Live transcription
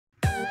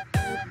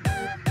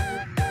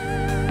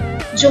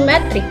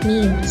geometric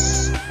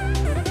means.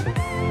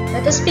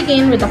 Let us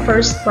begin with the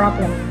first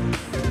problem.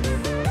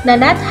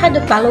 Nanette had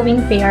the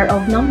following pair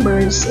of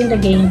numbers in the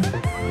game.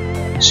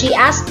 She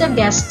asked the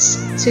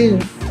guests to: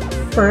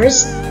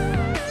 first,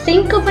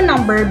 think of a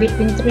number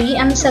between 3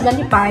 and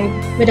 75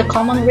 with a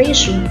common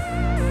ratio.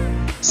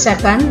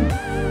 Second,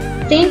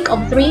 think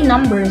of 3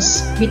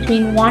 numbers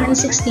between 1 and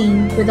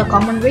 16 with a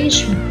common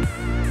ratio.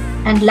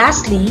 And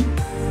lastly,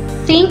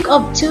 think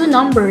of 2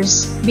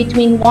 numbers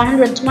between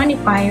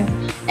 125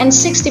 and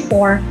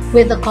 64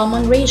 with a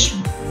common ratio.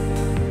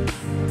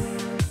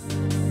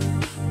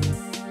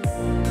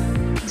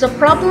 The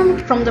problem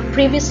from the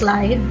previous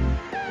slide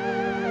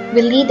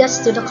will lead us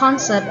to the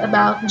concept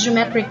about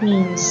geometric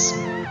means.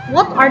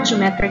 What are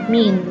geometric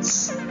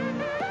means?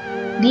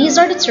 These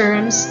are the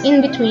terms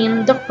in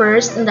between the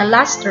first and the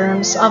last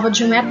terms of a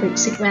geometric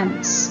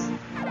sequence.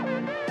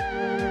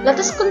 Let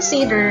us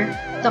consider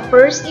the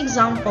first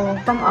example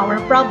from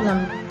our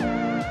problem.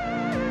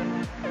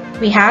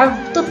 We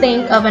have to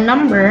think of a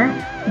number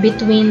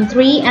between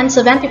 3 and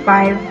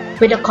 75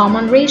 with a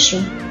common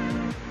ratio.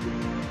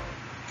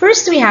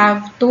 First, we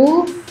have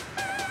to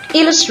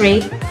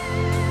illustrate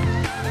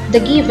the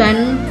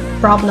given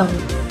problem.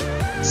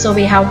 So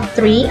we have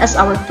 3 as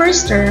our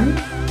first term,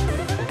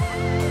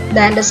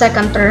 then the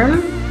second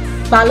term,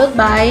 followed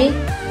by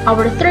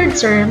our third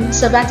term,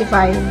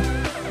 75.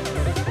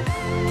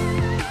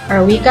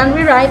 Or we can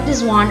rewrite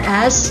this one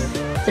as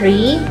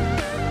 3,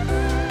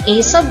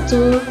 a sub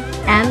 2,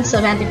 and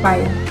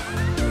 75.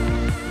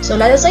 So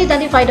let us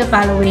identify the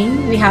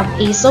following. We have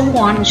a sub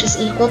 1, which is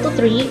equal to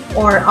 3,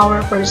 or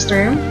our first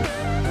term,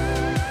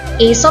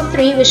 a sub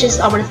 3, which is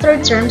our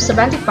third term,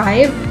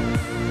 75.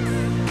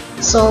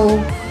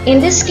 So in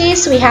this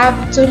case, we have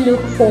to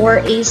look for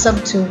a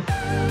sub 2,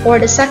 or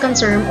the second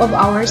term of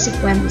our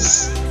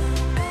sequence.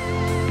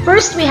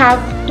 First, we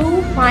have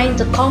to find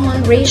the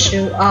common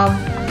ratio of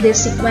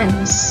this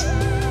sequence.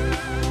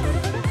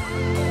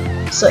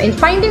 So in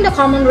finding the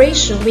common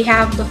ratio, we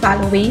have the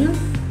following.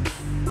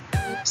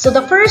 So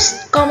the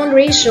first common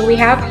ratio we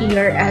have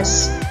here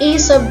as a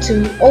sub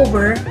 2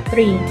 over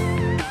 3.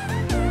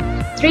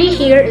 3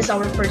 here is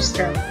our first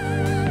term.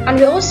 And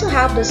we also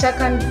have the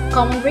second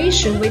common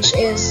ratio, which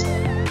is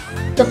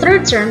the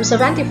third term,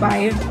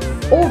 75,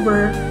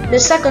 over the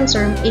second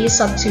term, a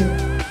sub 2.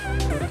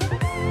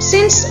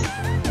 Since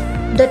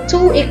the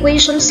two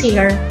equations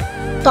here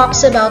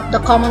talks about the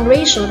common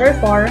ratio,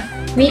 therefore,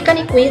 we can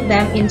equate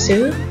them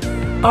into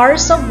r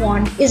sub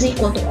 1 is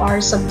equal to r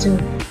sub 2.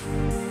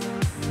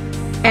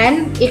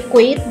 And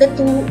equate the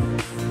two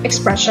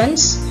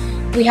expressions.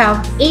 We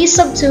have a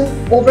sub 2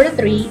 over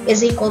 3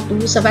 is equal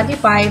to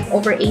 75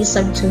 over a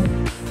sub 2.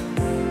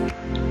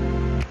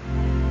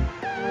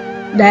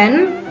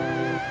 Then,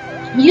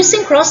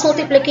 using cross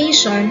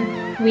multiplication,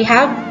 we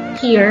have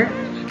here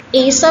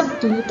a sub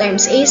 2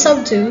 times a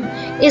sub 2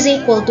 is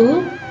equal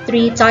to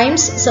 3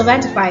 times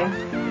 75.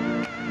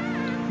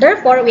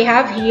 Therefore, we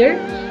have here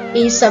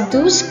a sub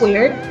 2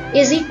 squared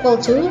is equal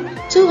to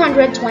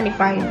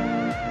 225.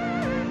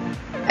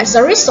 As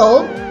a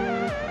result,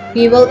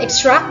 we will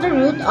extract the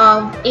root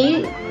of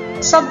a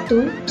sub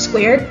 2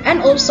 squared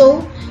and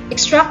also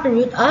extract the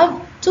root of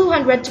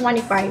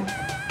 225.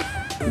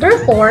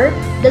 Therefore,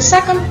 the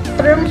second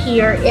term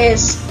here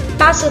is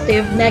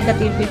positive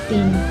negative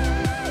 15.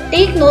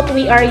 Take note,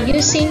 we are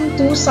using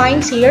two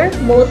signs here,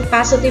 both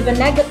positive and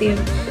negative.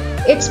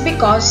 It's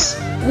because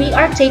we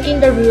are taking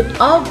the root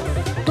of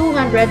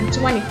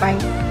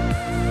 225.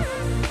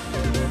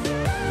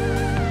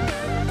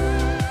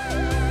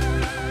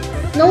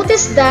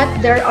 Notice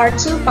that there are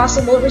two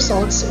possible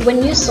results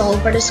when you solve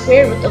for the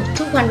square root of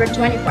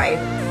 225,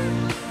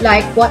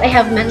 like what I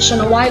have mentioned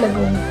a while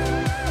ago.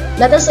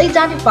 Let us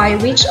identify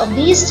which of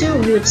these two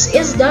roots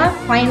is the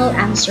final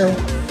answer.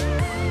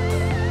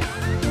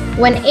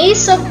 When a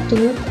sub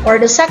 2, or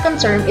the second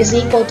term, is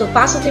equal to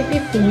positive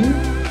 15,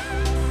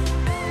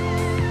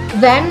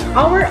 then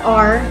our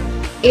r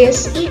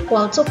is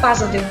equal to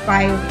positive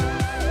 5.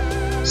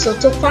 So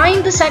to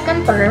find the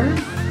second term,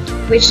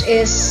 which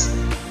is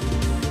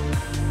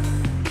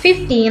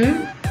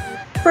 15,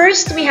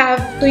 first we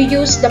have to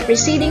use the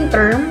preceding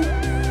term,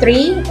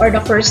 3, or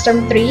the first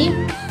term 3,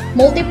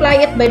 multiply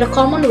it by the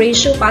common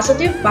ratio,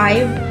 positive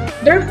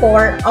 5.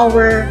 Therefore,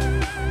 our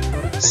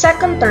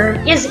second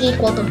term is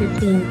equal to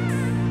 15.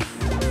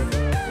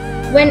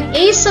 When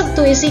a sub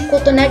 2 is equal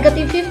to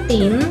negative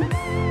 15,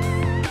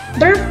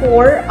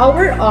 therefore,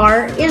 our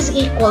r is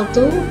equal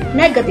to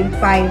negative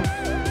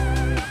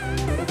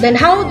 5. Then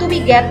how do we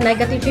get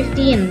negative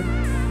 15?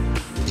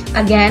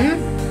 Again,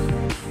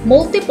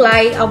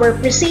 multiply our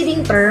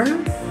preceding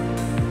term,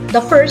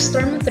 the first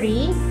term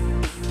 3,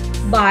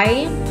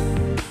 by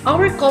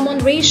our common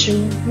ratio,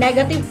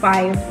 negative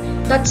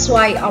 5. That's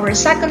why our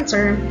second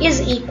term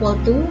is equal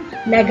to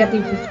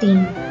negative 15.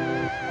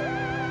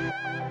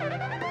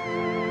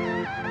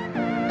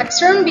 A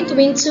term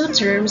between two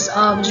terms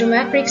of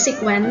geometric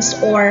sequence,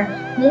 or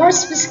more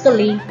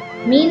specifically,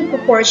 mean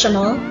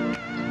proportional,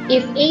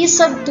 if a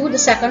sub 2, the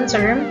second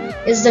term,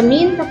 is the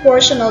mean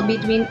proportional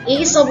between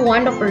a sub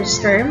 1, the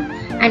first term,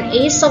 and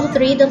a sub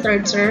 3, the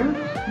third term,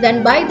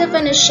 then by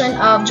definition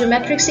of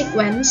geometric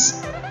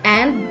sequence,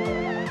 and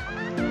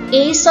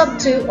a sub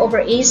 2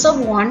 over a sub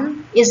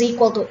 1 is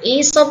equal to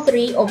a sub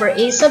 3 over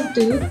a sub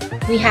 2,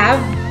 we have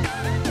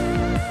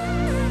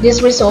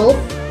this result.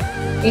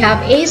 We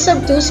have a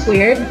sub 2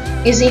 squared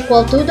is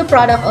equal to the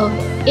product of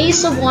a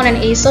sub 1 and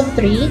a sub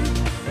 3.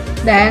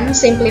 Then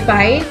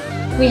simplify.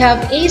 We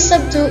have a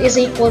sub 2 is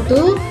equal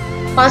to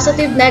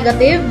positive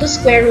negative the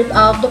square root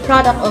of the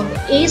product of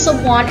a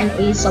sub 1 and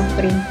a sub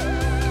 3.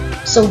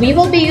 So we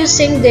will be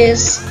using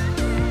this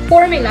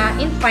formula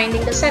in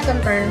finding the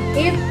second term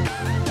if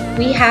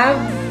we have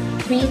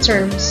 3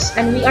 terms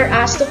and we are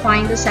asked to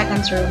find the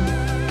second term.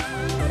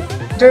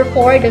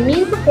 Therefore, the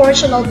mean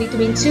proportional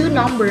between two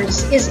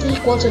numbers is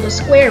equal to the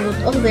square root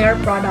of their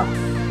product.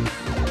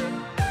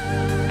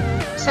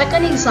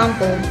 Second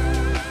example.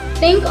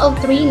 Think of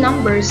 3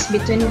 numbers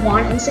between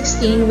 1 and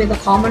 16 with a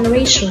common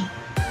ratio.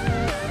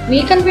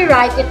 We can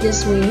rewrite it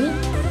this way.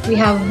 We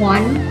have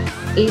 1,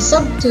 a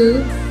sub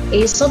 2,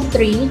 a sub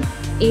 3,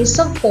 a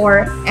sub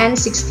 4, and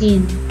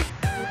 16.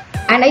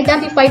 And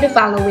identify the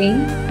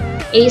following.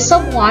 A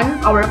sub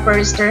 1, our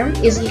first term,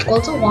 is equal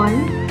to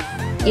 1.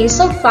 A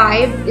sub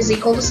 5 is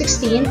equal to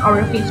 16,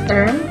 our fifth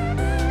term,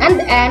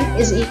 and n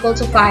is equal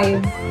to 5.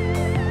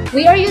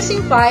 We are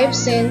using 5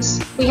 since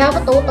we have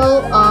a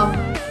total of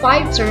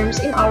 5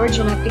 terms in our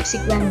geometric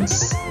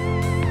sequence.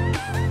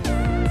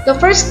 The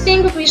first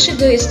thing that we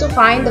should do is to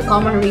find the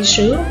common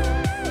ratio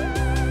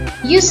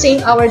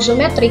using our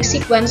geometric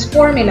sequence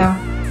formula.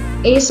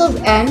 A sub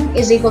n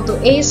is equal to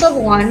a sub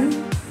 1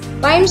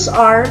 times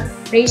r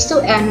raised to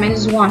n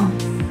minus 1.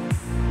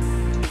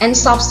 And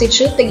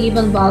substitute the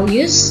given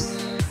values.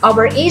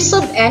 Our a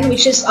sub n,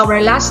 which is our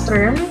last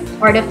term,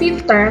 or the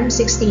fifth term,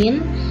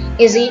 16,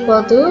 is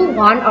equal to 1,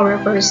 our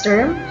first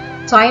term,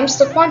 times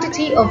the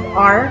quantity of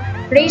r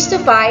raised to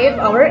 5,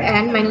 our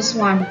n minus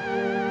 1.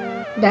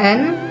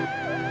 Then,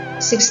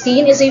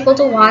 16 is equal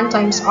to 1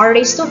 times r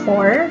raised to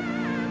 4.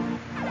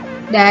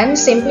 Then,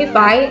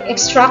 simplify,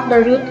 extract the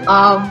root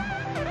of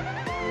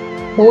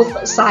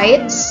both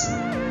sides.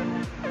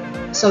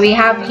 So we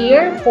have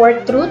here,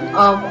 fourth root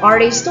of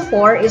r raised to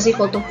 4 is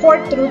equal to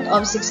fourth root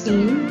of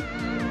 16.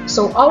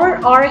 So our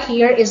r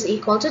here is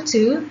equal to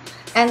 2,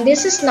 and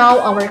this is now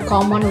our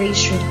common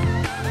ratio.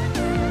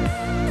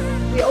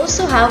 We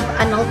also have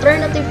an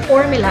alternative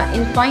formula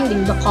in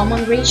finding the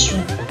common ratio.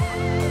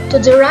 To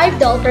derive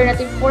the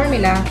alternative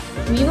formula,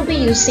 we will be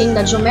using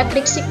the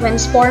geometric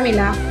sequence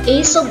formula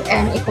a sub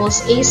n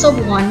equals a sub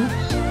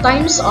 1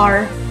 times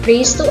r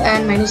raised to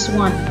n minus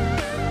 1.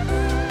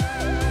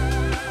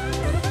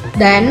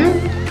 Then,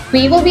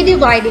 we will be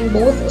dividing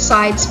both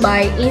sides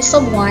by a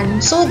sub 1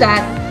 so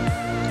that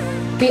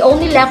we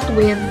only left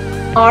with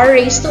r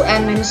raised to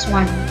n minus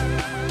 1.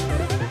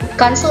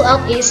 Cancel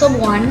out a sub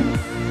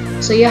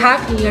 1. So you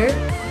have here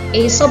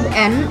a sub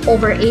n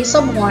over a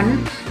sub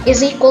 1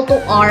 is equal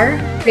to r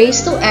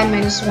raised to n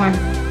minus 1.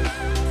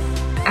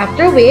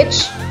 After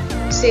which,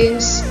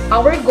 since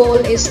our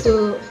goal is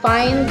to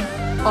find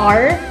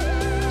r,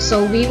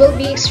 so we will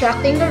be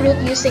extracting the root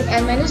using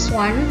n minus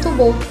 1 to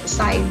both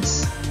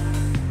sides.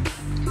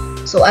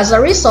 So as a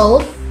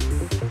result,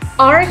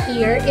 r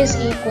here is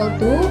equal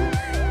to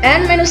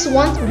n minus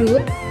 1th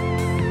root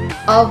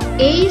of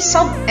a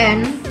sub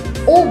n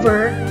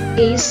over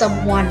a sub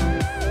 1,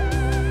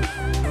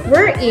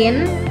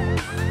 wherein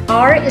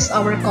r is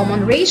our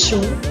common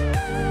ratio,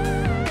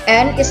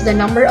 n is the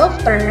number of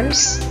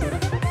terms,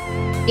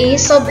 a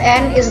sub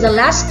n is the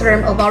last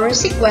term of our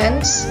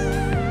sequence,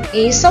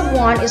 a sub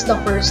 1 is the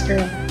first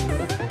term.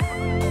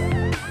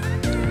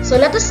 So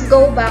let us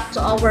go back to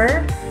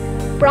our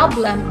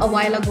problem a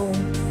while ago.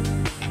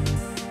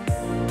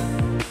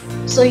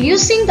 So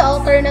using the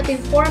alternative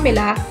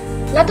formula,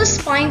 let us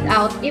find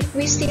out if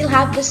we still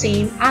have the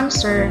same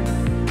answer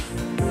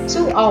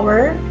to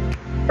our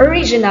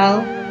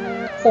original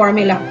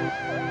formula.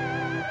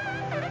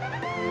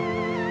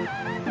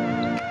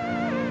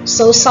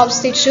 So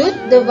substitute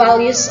the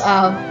values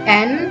of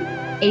n,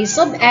 a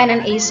sub n,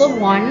 and a sub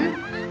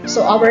 1.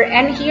 So our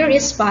n here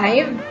is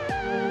 5.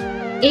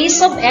 A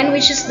sub n,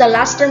 which is the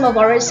last term of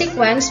our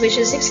sequence, which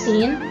is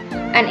 16,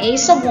 and a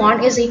sub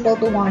 1 is equal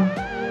to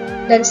 1.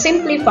 Then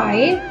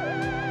simplify.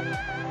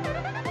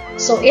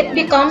 So it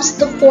becomes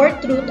the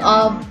fourth root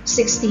of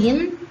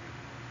 16.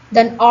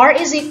 Then r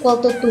is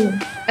equal to 2.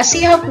 As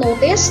you have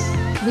noticed,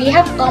 we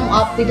have come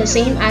up with the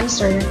same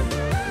answer.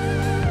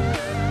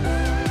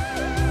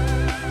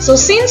 So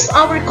since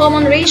our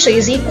common ratio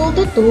is equal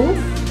to 2,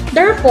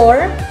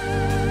 therefore,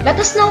 let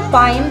us now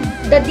find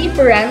the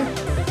different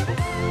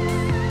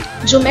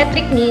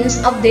geometric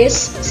means of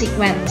this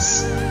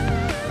sequence.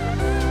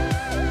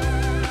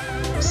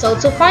 So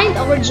to find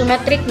our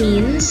geometric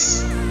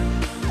means,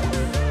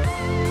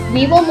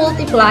 we will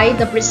multiply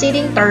the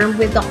preceding term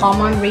with the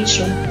common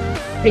ratio.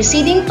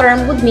 Preceding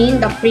term would mean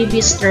the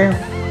previous term.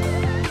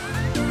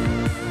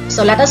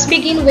 So let us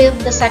begin with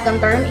the second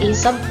term, a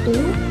sub 2.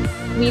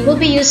 we will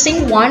be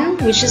using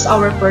 1, which is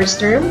our first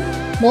term,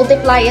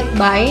 multiply it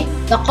by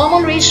the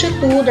common ratio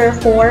 2,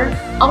 therefore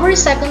our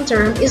second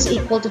term is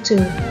equal to 2.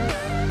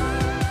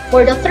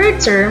 For the third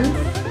term,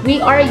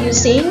 we are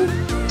using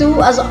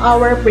 2 as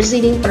our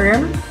preceding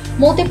term,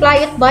 multiply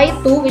it by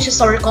 2, which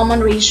is our common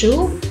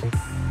ratio.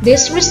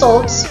 This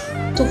results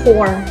to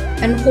 4,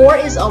 and 4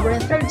 is our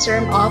third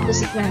term of the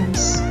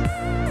sequence.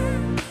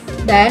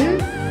 Then,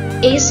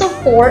 a sub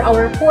 4,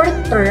 our fourth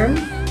term,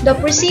 the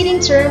preceding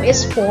term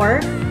is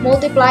 4,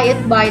 multiply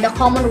it by the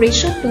common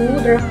ratio 2,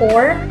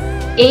 therefore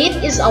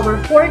 8 is our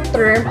fourth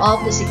term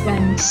of the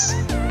sequence.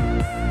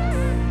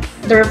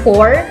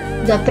 Therefore,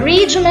 the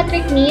three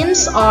geometric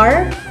means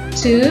are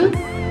 2,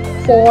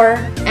 4,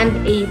 and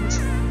 8.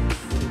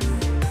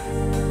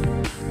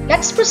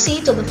 Let's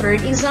proceed to the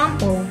third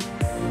example.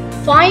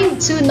 Find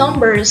two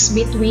numbers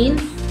between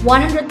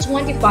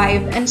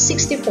 125 and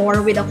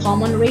 64 with a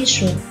common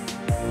ratio.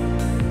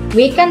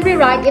 We can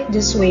rewrite it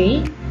this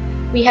way.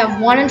 We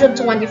have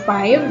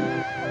 125,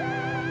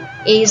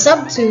 a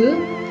sub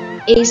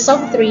 2, a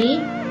sub 3,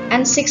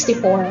 and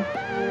 64.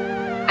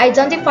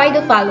 Identify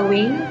the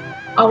following.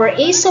 Our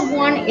a sub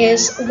 1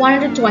 is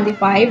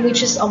 125,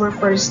 which is our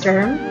first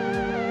term.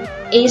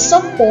 A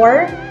sub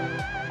 4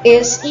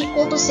 is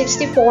equal to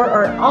 64,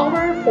 or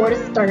our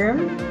fourth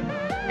term.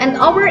 And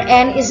our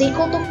n is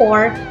equal to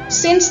 4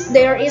 since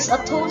there is a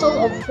total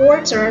of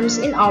 4 terms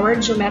in our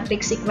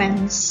geometric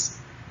sequence.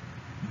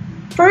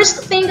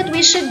 First thing that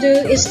we should do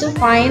is to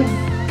find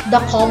the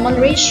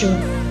common ratio.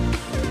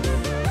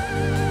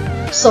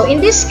 So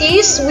in this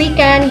case, we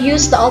can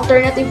use the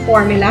alternative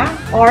formula.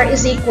 R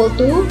is equal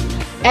to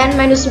n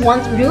minus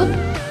 1th root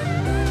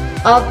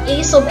of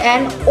a sub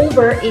n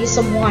over a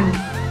sub 1.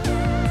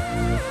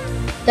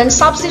 Then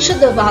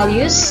substitute the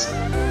values.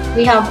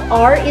 We have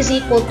r is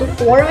equal to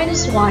 4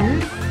 minus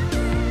 1.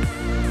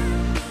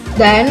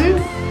 Then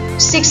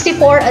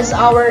 64 as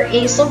our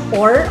a sub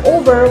 4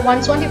 over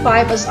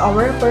 125 as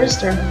our first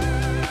term.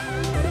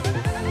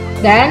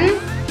 Then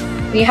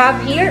we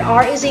have here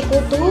r is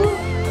equal to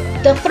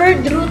the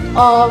third root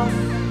of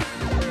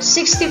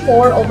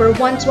 64 over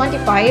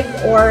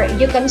 125, or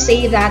you can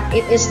say that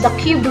it is the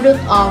cube root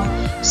of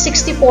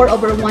 64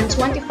 over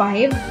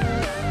 125.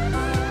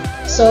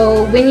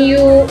 So when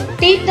you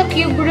take the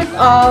cube root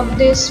of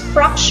this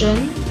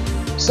fraction,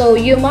 so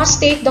you must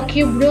take the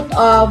cube root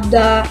of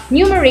the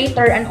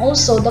numerator and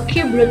also the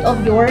cube root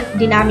of your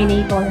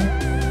denominator.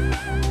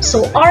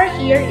 So r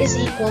here is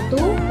equal to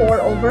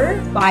 4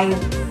 over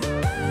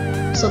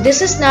 5. So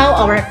this is now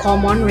our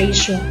common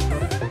ratio.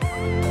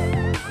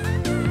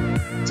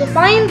 To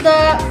find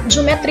the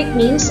geometric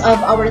means of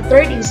our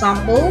third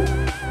example,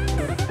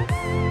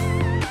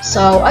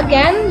 so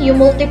again, you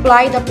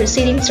multiply the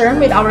preceding term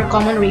with our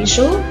common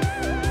ratio.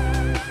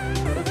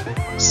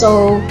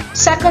 So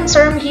second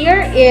term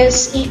here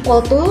is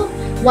equal to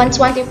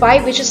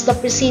 125, which is the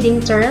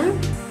preceding term,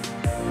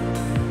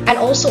 and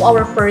also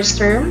our first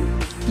term.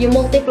 You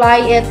multiply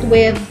it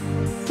with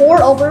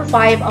 4 over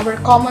 5, our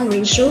common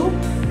ratio.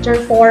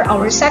 Therefore,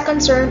 our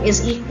second term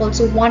is equal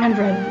to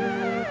 100.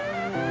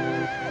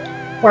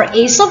 For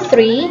a sub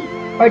 3,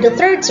 or the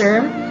third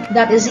term,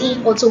 that is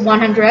equal to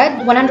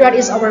 100. 100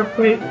 is our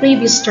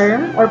previous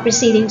term or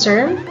preceding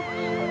term.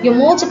 You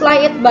multiply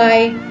it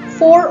by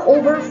 4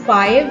 over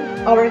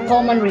 5, our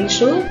common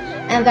ratio,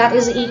 and that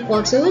is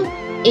equal to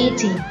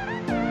 80.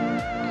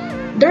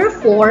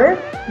 Therefore,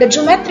 the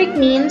geometric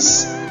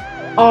means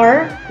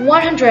are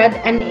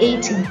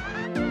 180.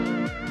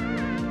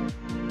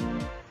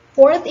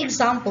 Fourth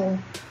example.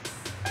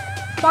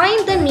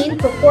 Find the mean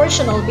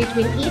proportional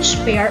between each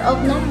pair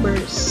of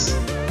numbers.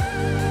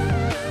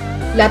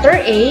 Letter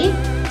A,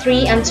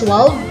 3 and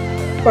 12.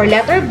 For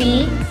letter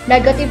B,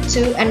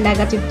 -2 and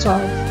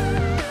 -12.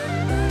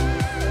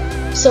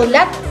 So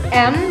let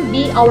M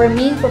be our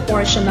mean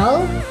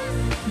proportional.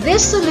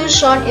 This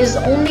solution is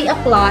only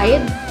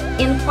applied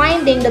in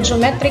finding the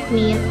geometric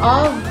mean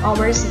of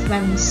our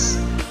sequence.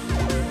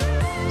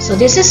 So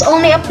this is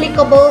only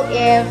applicable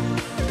if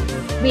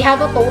we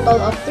have a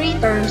total of 3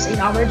 terms in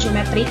our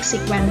geometric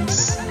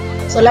sequence.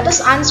 So let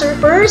us answer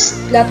first,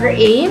 letter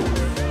A.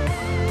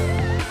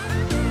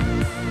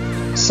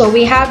 So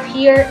we have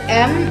here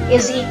M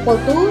is equal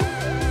to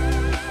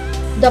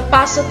the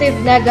positive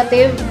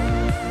negative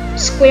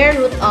square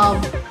root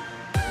of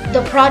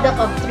the product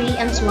of 3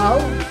 and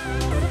 12,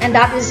 and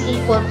that is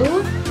equal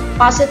to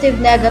positive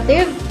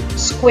negative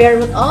square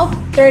root of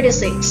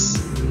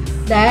 36.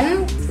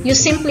 Then you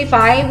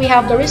simplify, we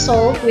have the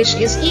result, which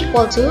is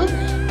equal to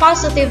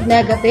positive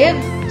negative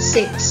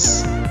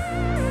 6.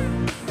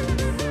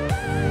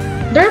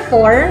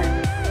 Therefore,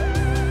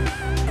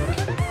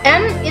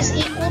 M is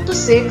equal to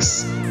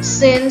 6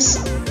 since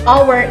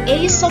our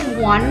a sub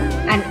 1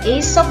 and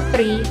a sub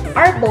 3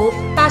 are both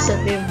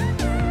positive.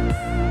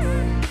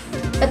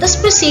 Let us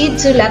proceed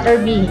to letter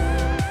B.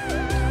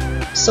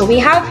 So we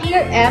have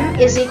here M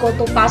is equal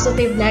to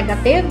positive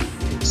negative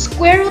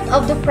square root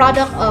of the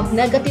product of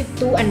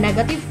 -2 and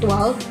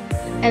 -12,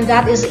 and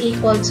that is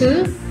equal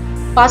to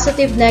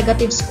positive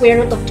negative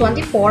square root of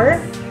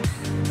 24.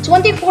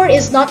 24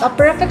 is not a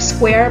perfect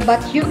square, but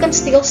you can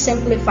still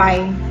simplify.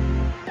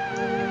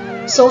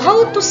 So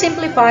how to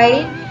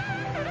simplify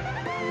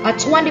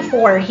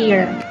 24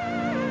 here?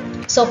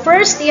 So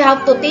first, you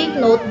have to take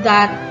note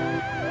that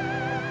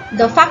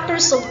the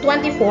factors of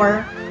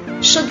 24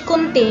 should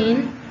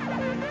contain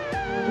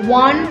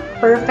one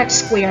perfect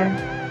square.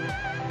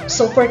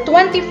 So for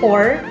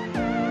 24,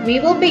 we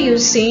will be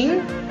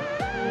using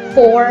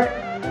 4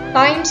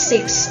 times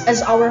 6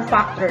 as our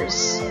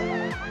factors.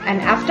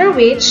 And after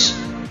which,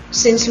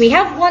 since we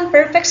have one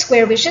perfect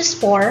square which is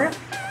 4,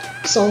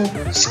 so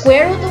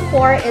square root of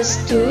 4 is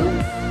 2,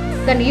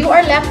 then you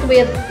are left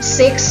with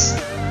 6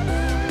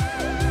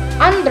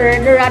 under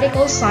the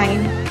radical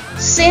sign,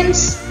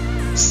 since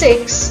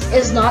 6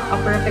 is not a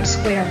perfect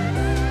square.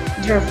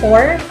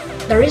 Therefore,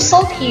 the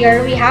result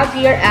here we have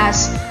here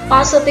as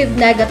positive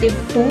negative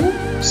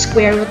 2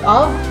 square root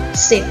of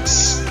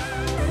 6.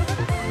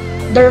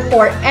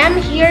 Therefore, m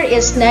here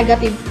is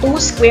negative 2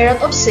 square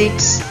root of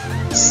 6,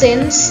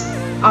 since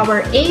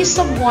our a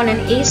sub 1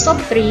 and a sub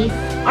 3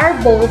 are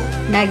both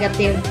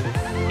negative.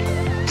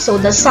 So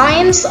the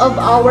signs of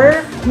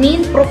our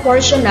mean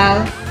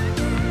proportional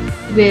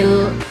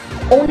will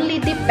only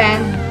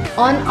depend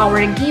on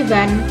our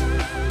given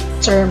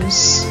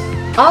terms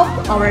of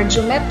our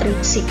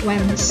geometric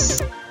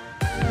sequence.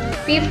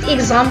 Fifth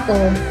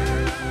example.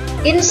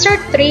 Insert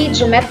 3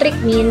 geometric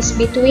means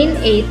between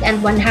 8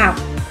 and 1/2.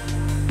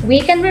 We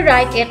can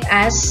rewrite it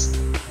as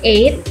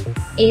 8,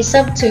 a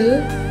sub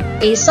 2,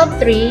 a sub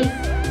 3,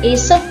 a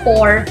sub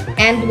 4,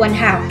 and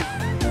 1/2.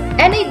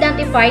 And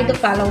identify the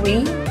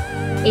following.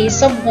 A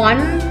sub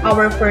 1,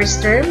 our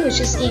first term,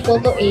 which is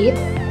equal to 8.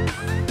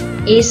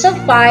 A sub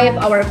 5,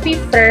 our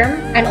fifth term,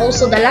 and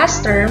also the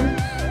last term,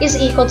 is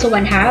equal to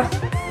 1/2.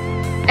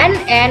 And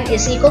n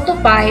is equal to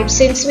 5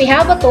 since we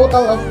have a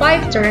total of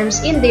 5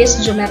 terms in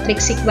this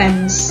geometric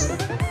sequence.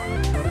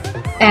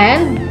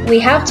 And we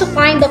have to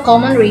find the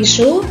common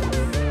ratio.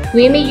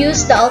 We may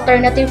use the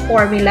alternative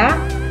formula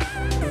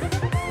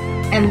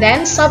and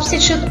then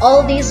substitute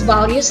all these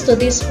values to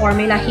this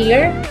formula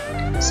here.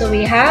 So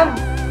we have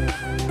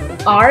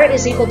r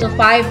is equal to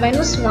 5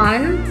 minus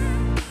 1,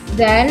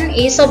 then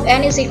a sub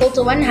n is equal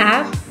to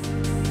 1/2,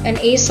 and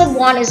a sub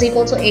 1 is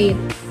equal to 8.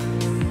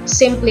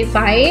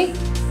 Simplify.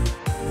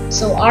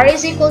 So r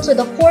is equal to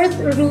the 4th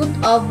root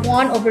of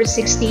 1 over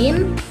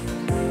 16.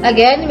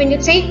 Again, when you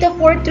take the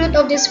 4th root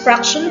of this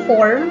fraction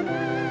form,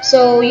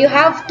 so you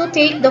have to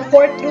take the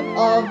 4th root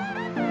of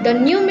the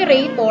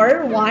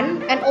numerator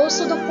 1 and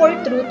also the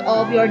 4th root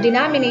of your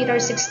denominator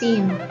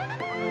 16.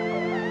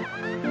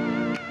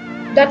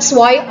 That's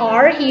why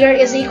r here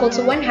is equal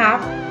to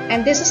 1/2,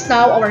 and this is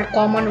now our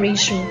common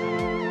ratio.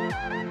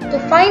 To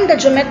find the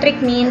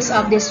geometric means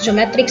of this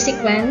geometric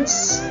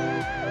sequence,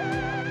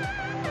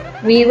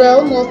 we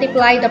will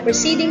multiply the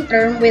preceding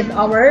term with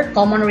our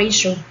common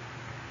ratio.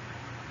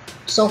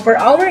 So for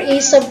our a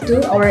sub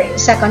 2, our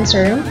second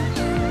term,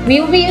 we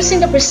will be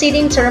using the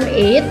preceding term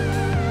 8,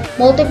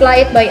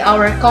 multiply it by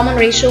our common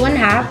ratio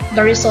 1/2,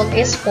 the result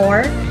is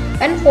 4,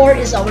 and 4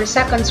 is our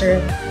second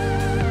term.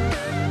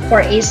 For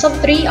a sub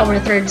 3,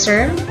 our third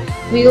term,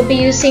 we will be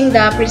using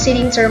the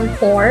preceding term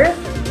 4,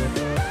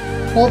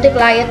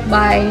 multiply it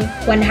by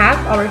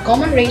 1/2, our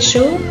common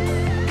ratio,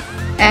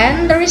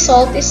 and the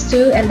result is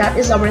 2, and that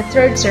is our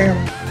third term.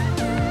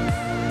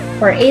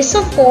 For a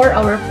sub 4,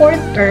 our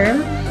fourth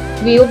term,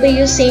 we will be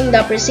using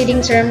the preceding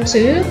term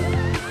 2,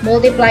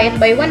 multiply it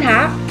by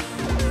 1/2,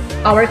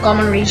 our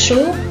common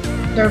ratio.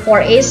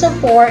 Therefore, a sub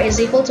 4 is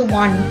equal to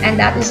 1,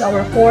 and that is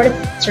our fourth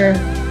term.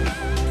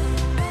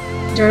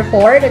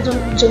 Therefore, the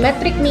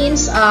geometric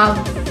means of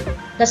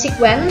the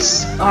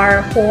sequence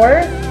are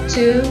 4,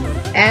 2,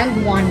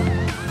 and 1.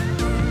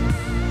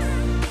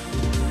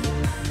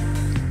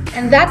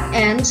 And that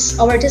ends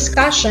our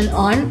discussion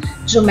on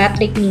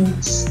geometric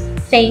means.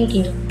 Thank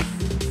you.